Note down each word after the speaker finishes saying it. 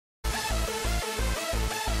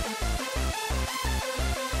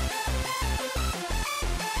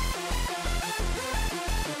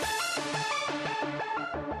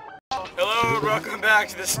welcome back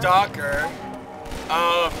to the Stalker.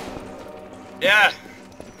 Yeah.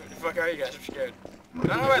 Where the fuck are you guys? I'm scared. I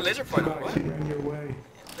don't know why laser point on. What?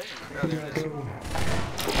 Oh, there it is.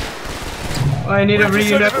 I need a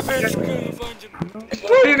reunite.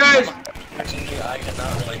 Where are you guys?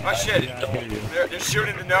 Oh shit. They're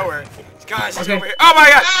shooting into nowhere. Guys, he's over here. Oh my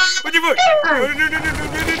god! What you doing?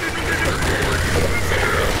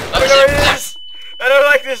 I don't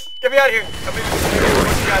like this. Get me out of here.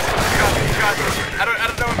 I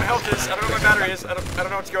don't know what my health is. I don't know what my battery is. I don't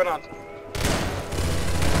know what's going on.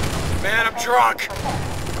 Man, I'm drunk.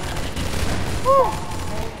 Woo.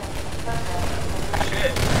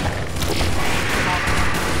 Shit.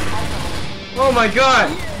 Oh my god.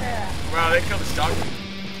 Wow, they killed the Stalker.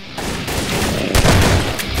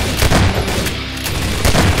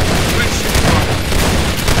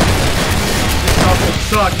 This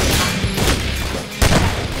sucks.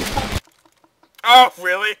 Oh,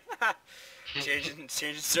 really? Changing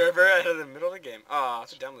server out of the middle of the game. Oh,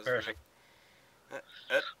 it's a download. Perfect.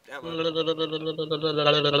 Download.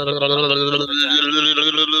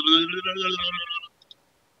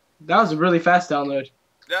 That was a really fast download.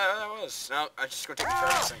 Yeah, that was. Now I just go take a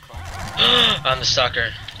 5% clock. I'm the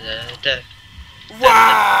stalker.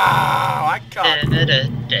 Wow! I caught.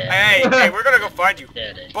 Hey, we're gonna go find you.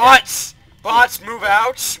 Bots! Bots, move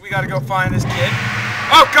out! We gotta go find this kid.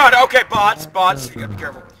 Oh god, okay, bots, you gotta be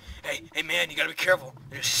careful. Hey, man, you gotta be careful.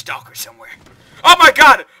 There's a stalker somewhere. Oh my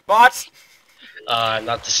god! Bots! I'm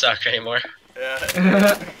not the stalker anymore.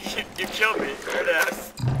 Yeah. you killed me. You're an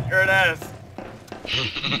ass. You're an ass.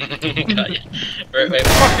 Got you. Wait,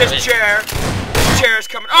 fuck this chair! This chair is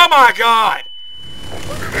coming. Oh my god!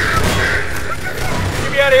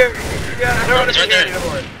 Get me out of here! Yeah, I don't want to be here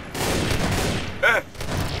anymore.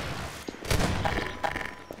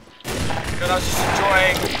 And I was just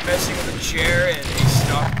enjoying messing with the chair and he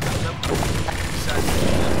stopped.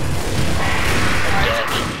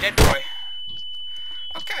 Dead boy.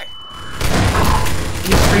 Okay.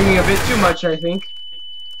 He's screaming a bit too much, I think.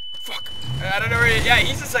 Fuck. I don't know where he, yeah,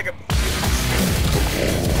 he's just like a... Wow,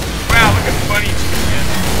 look at Bunny again.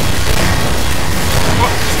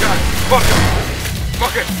 Fuck this guy. Fuck him.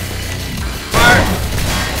 Fuck it. Fire.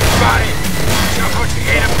 Body. Show how much you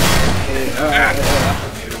hate him. Yeah.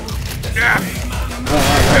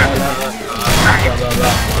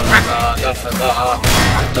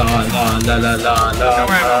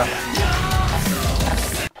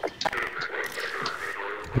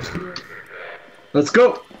 Let's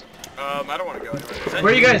go. I don't want to go anywhere.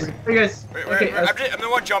 Where are you guys? Where are you guys? Okay, I'm the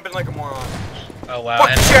one jumping like a moron. Oh wow, Fuck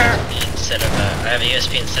I have a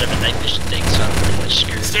USB instead of a night vision thing, so I'm pretty much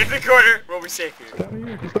screwed. Stay in the corner. We'll be safe here.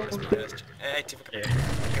 Hey, Tifa, come here.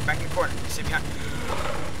 Get back in the corner. Stay behind.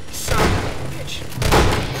 Son of a bitch.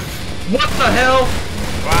 What the hell?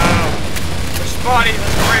 Wow. There's a body.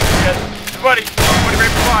 Let's go rape the kid. Buddy. Somebody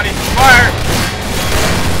rape the body. Fire.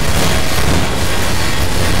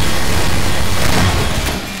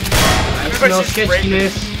 I smell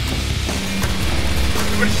sketchiness.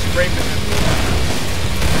 Everybody's just raping him.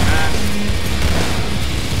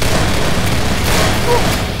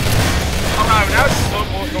 Oh no, now it's slow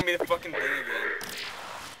mo gonna be the fucking thing again.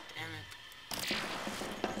 Damn it.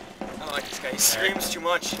 I don't like this guy. He screams too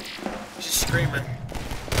much. He's a screamer.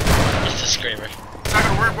 He's a screamer. It's not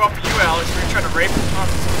gonna work well for you, Alex. We're trying to rape him. Oh,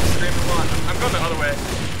 screaming one. I'm going the other way.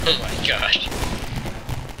 Oh my gosh.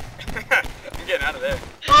 I'm getting out of there.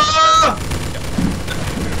 Ah!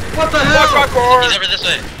 What the hell? Watch my core! He's over this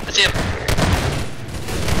way. I see him.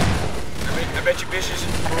 I bet you bitches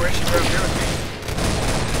are wishing around here with me.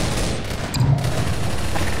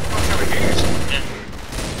 What's over here? Yeah.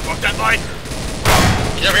 Fuck that light!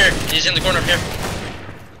 He's over here. He's in the corner up here.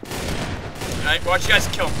 Alright, watch you guys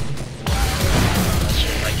kill him. Not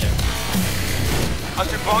sure if I can. I'll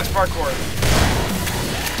do box parkour.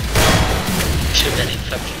 Too many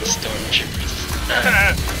fucking stormtroopers.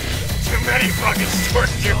 Too many fucking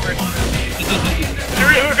stormtroopers. You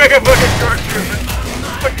really look like a fucking stormtrooper.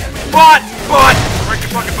 Bot! Bot! Break the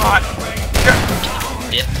fucking bot.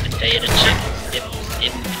 Yep, potato chip. Yep,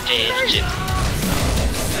 potato chip.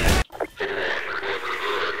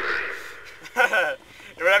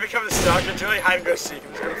 When I become the Stalker, it's really hide and go seek.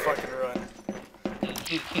 I'm just gonna fucking run.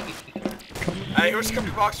 Hey, who's coming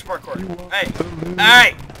to box parkour? Hey!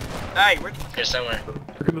 Hey! Hey, where'd you Here somewhere.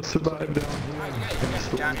 We're gonna survive down here.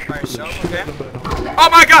 get down here by yourself, okay? Oh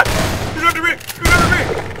my god! He's under me! He's under me!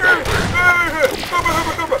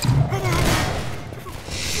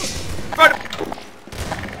 Find him!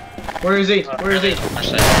 Where is he? Where is he?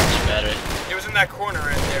 Battery. He was in that corner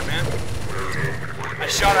right there, man. I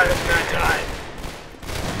shot at him and I died.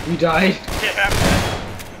 You died? Yeah, I'm dead.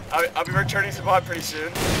 I'll be returning to the bot pretty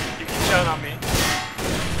soon. You can count on me.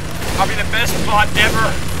 I'll be the best bot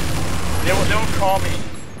ever. They will call me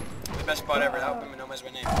the best bot ever. That would know my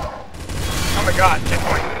name. Oh my god,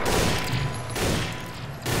 checkpoint.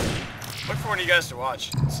 Look for one of you guys to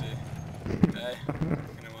watch. Let's see. Okay. I'm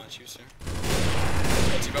gonna watch you soon.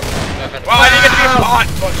 Well, I didn't get to be a bot.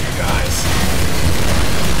 Fuck you guys.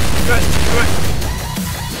 You guys do it.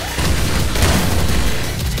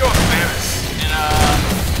 Let's go with Mammoth. And,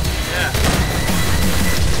 yeah.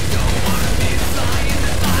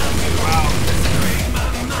 Wow.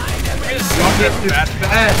 Look at this song.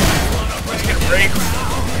 Bad. Let's get raped.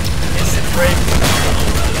 Instant rape.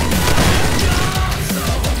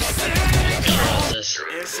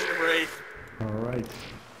 Instant rape. Alright.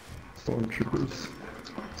 Stormtroopers.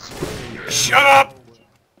 Shut up!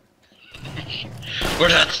 We're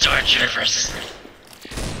not Stormtroopers.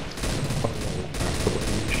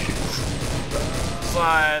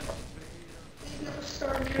 Slide.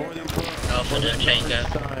 Alpha no Chango.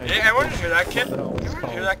 Yeah, I wanted to hear that kid.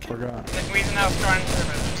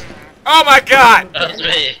 Oh my god! That was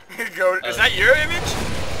me. Is that your image?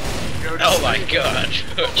 Oh my god.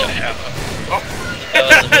 Oh.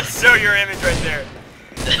 That's so your image right there.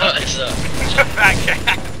 It's Fat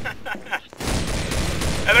cat.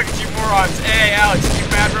 Hey, look at you morons. Hey, Alex, you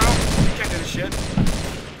mad, bro? You can't do this shit.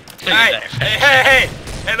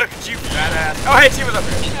 Hey, look at you, fat ass. Oh, hey, T was up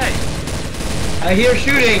here. Hey. I hear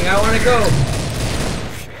shooting. I want to go.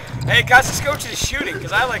 Hey, guys, let's go to the shooting,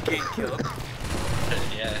 because I like getting killed.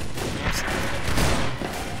 Yeah.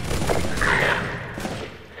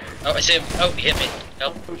 Oh, I see him. Oh, he hit me.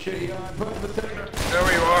 Help. There you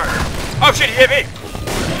are. Oh, shit, he hit me.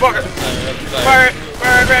 Fucker. Fire it.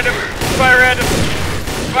 Fire at random. Fire random.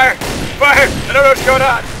 Fire. Fire. I don't know what's going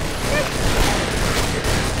on.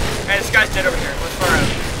 Hey, this guy's dead over here. Let's fire at him.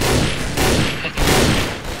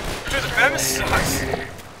 Dude, the Mammoth sucks.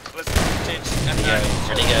 Let's change F9.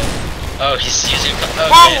 Where'd he go? Oh, he's using...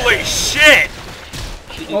 Holy shit!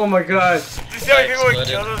 Oh my god. You see how many people we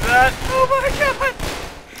killed with that? Oh my god!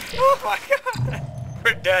 Oh my god!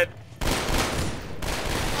 We're dead.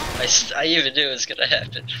 I even knew it was gonna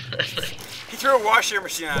happen. He threw a washing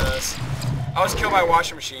machine at us. I was killed by a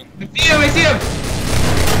washing machine. I see him!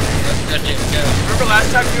 Go, Jim, go. Remember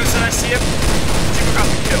last time you said I see him? Jim got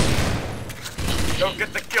the kill. Don't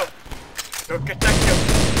get the kill. Don't get that kill.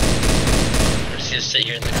 We're just gonna sit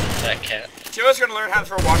here and look at the fat cat. Tio's gonna learn how to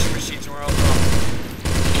throw washing machines when we're all done.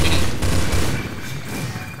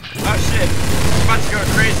 Oh shit. I'm about to go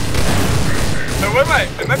crazy. So what am I?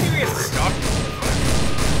 Am I moving as a stock?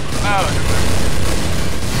 Oh, never mind.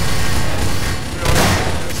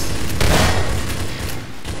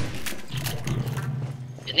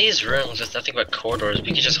 In these rooms, there's nothing but corridors.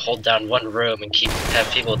 We could just hold down one room and have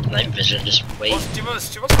people with night vision and just wait. Well, Tivo's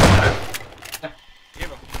going there.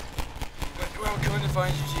 Tivo. Well, going to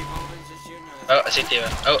find you, Tivo. Oh, I see Tivo.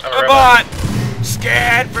 Oh, I'm a robot. robot.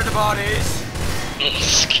 Scan for the bodies.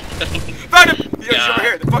 Found him! He's over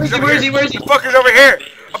here. The fucker's over here. Where is he? The fucker's over here.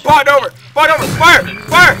 I'm botting over. Bot over. Fire!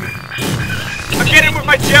 Fire! I'm getting him with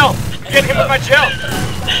my gel. I'm getting him with my gel.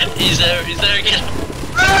 He's there again.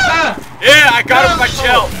 Ah! Yeah, I got him with my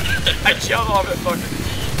gel. I gelled all over the fucker.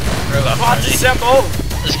 Robot Bots party. assemble.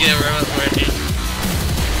 Let's get a robot party.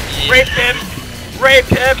 Yeah. Rape him. Rape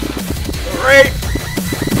him. Rape.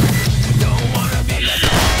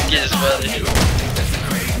 Get his body.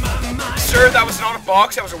 Sir, that was not a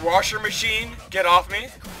box. That was a washer machine. Get off me.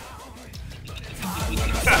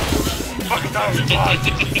 Fucking thought it was a box.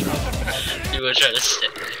 You were trying to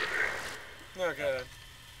stick me. Oh god.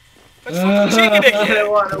 Let's fucking chicken it I again.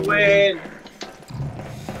 want to win.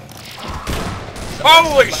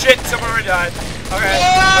 Holy shit, someone already died. Okay,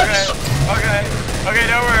 okay,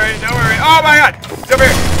 don't worry. Oh my god, it's over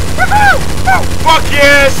here. Woohoo! Oh, fuck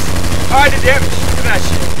yes! Oh, I did damage.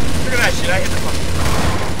 Look at that shit. I hit the fuck.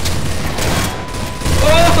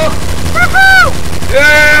 Oh! Woohoo!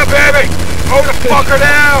 Yeah, baby! Hold the fucker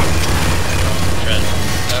down!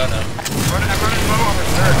 Oh no. I'm running low on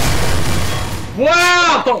reserves.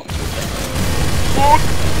 Wow!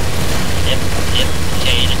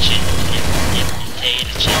 Potato chip.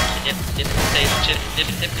 Potato chip. Potato chip.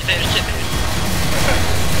 Potato chip.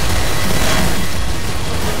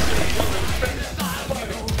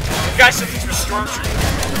 The guy said these were stormtroopers.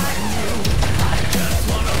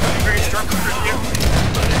 Can you bring a stormtrooper with you?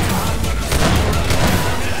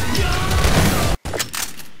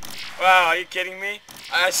 Wow, are you kidding me?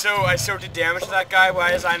 I so did damage to that guy.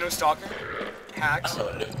 Why is I no Stalker? Hacks.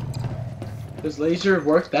 Does laser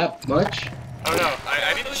work that much? Oh no,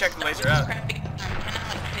 I need to check the laser out.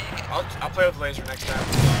 I'll play with laser next time.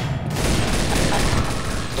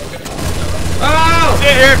 Oh! He's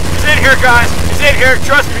in here! He's in here, guys! He's in here!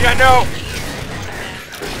 Trust me, I know!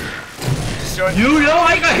 You know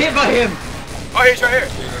I got hit by him! Oh, he's right here.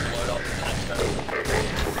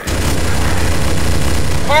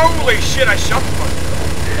 Holy shit, I shot the fucker.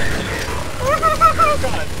 Oh,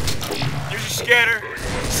 God. Use your scanner.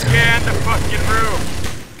 Scan the fucking room.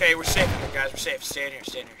 Okay, we're safe here, guys. We're safe. Stay in here.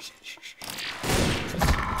 Stay in here.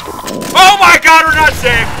 Oh my God, we're not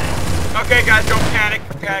safe! Okay, guys, don't panic.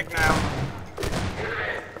 Panic now.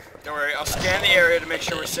 Don't worry, I'll scan the area to make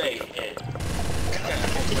sure we're safe. Okay,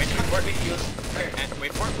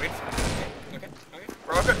 wait for it. Wait for it. Okay.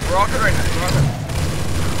 We're all good. We're all good right now. We're all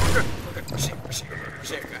good. We're good. We're safe. We're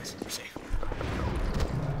safe, guys. We're safe.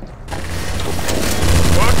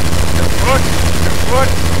 Look.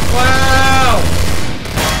 Wow!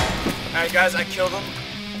 Alright, guys, I killed him.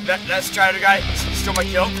 That Strider guy stole my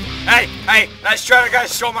kill. Hey, that Strider guy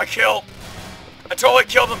stole my kill. I totally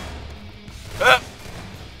killed him. Yeah?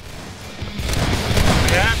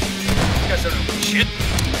 You guys don't know shit.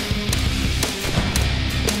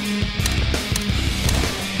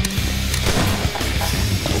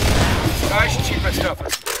 Oh, I should change my stuff.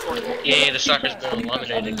 Yeah, the Stalker's been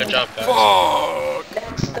eliminated. Good job, guys. Fuck!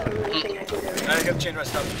 That's the only thing I do. I gotta change my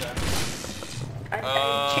stuff this time.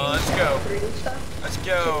 Let's go. Let's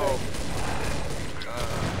go.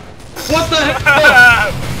 What the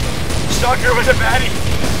heck? Stalker was a baddie.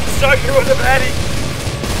 Stalker was a baddie.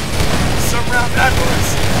 Some round that was.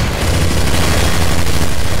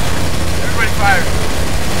 Everybody fire.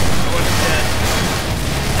 No one's dead.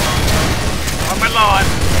 On my lawn.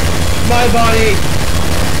 My body.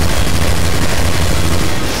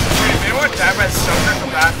 Wait, anyone died by the Stalker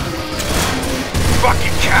from that?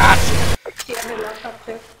 Fucking cat! Do you have your laptop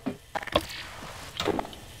too?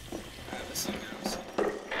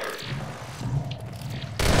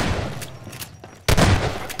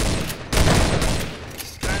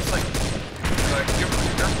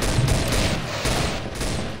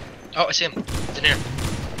 Oh, I see him. He's in here.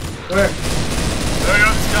 Where?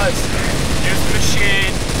 No, this does. Here's the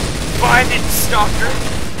machine. Find the Stalker.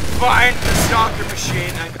 Find the Stalker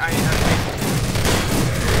machine.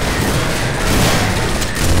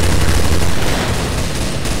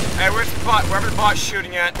 Hey, where's the bot? Wherever the bot's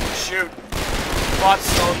shooting at, shoot. The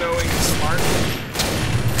bot's all-knowing and smart.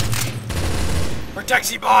 Protect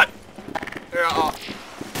the bot! Here, got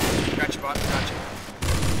you, bot. Got you.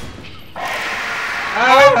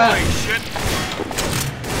 Holy shit!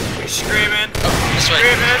 He's screaming. Oh, this way.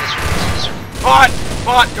 Screaming. This way. Bot!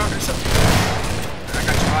 Go do something. I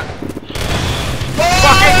got you, bot.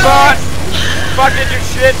 Fucking bot! Fucking do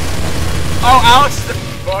shit! Oh, Alex is the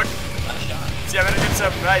fuck. See, I'm gonna get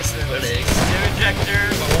something nice then. Stim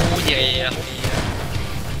injectors. Oh, yeah.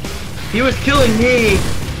 He was killing me.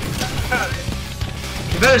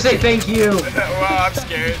 You better say thank you. Well, I'm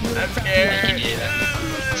scared. Yeah.